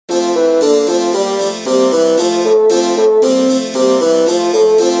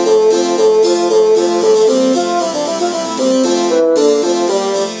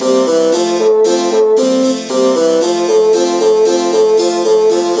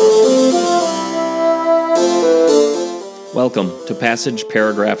Welcome to Passage,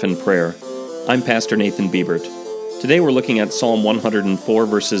 Paragraph, and Prayer. I'm Pastor Nathan Biebert. Today we're looking at Psalm 104,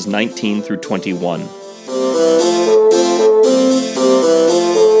 verses 19 through 21.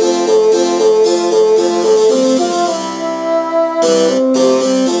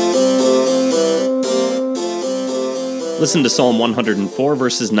 Listen to Psalm 104,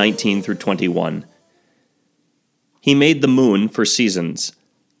 verses 19 through 21. He made the moon for seasons.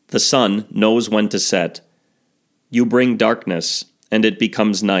 The sun knows when to set. You bring darkness, and it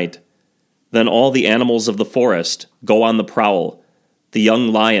becomes night. Then all the animals of the forest go on the prowl, the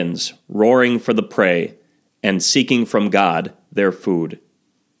young lions roaring for the prey, and seeking from God their food.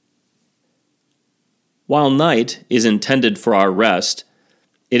 While night is intended for our rest,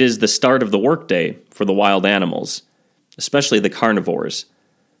 it is the start of the workday for the wild animals, especially the carnivores.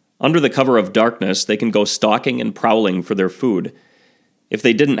 Under the cover of darkness, they can go stalking and prowling for their food. If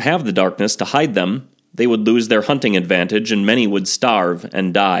they didn't have the darkness to hide them, they would lose their hunting advantage and many would starve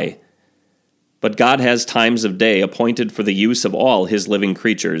and die. But God has times of day appointed for the use of all His living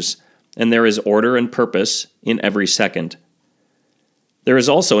creatures, and there is order and purpose in every second. There is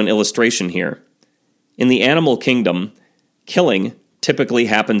also an illustration here. In the animal kingdom, killing typically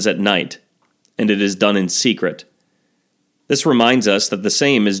happens at night, and it is done in secret. This reminds us that the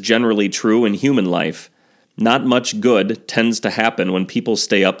same is generally true in human life. Not much good tends to happen when people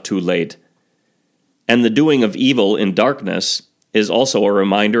stay up too late. And the doing of evil in darkness is also a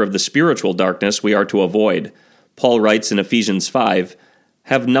reminder of the spiritual darkness we are to avoid. Paul writes in Ephesians 5,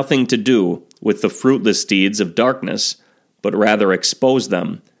 "Have nothing to do with the fruitless deeds of darkness, but rather expose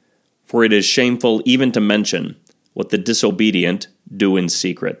them. For it is shameful even to mention what the disobedient do in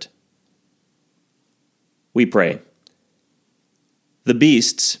secret." We pray. The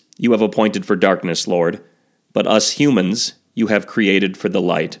beasts you have appointed for darkness, Lord, but us humans you have created for the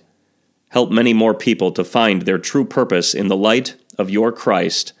light. Help many more people to find their true purpose in the light of your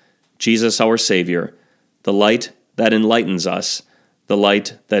Christ, Jesus our Savior, the light that enlightens us, the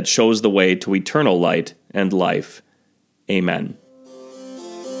light that shows the way to eternal light and life. Amen.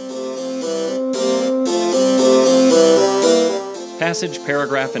 Passage,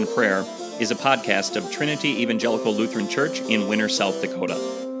 Paragraph, and Prayer is a podcast of Trinity Evangelical Lutheran Church in Winner, South Dakota.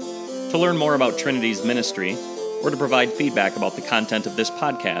 To learn more about Trinity's ministry, or to provide feedback about the content of this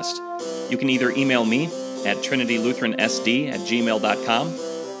podcast, you can either email me at trinitylutheransd@gmail.com,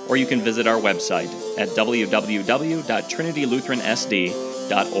 or you can visit our website at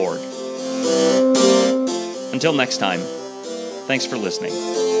www.trinitylutheransd.org. Until next time, thanks for listening.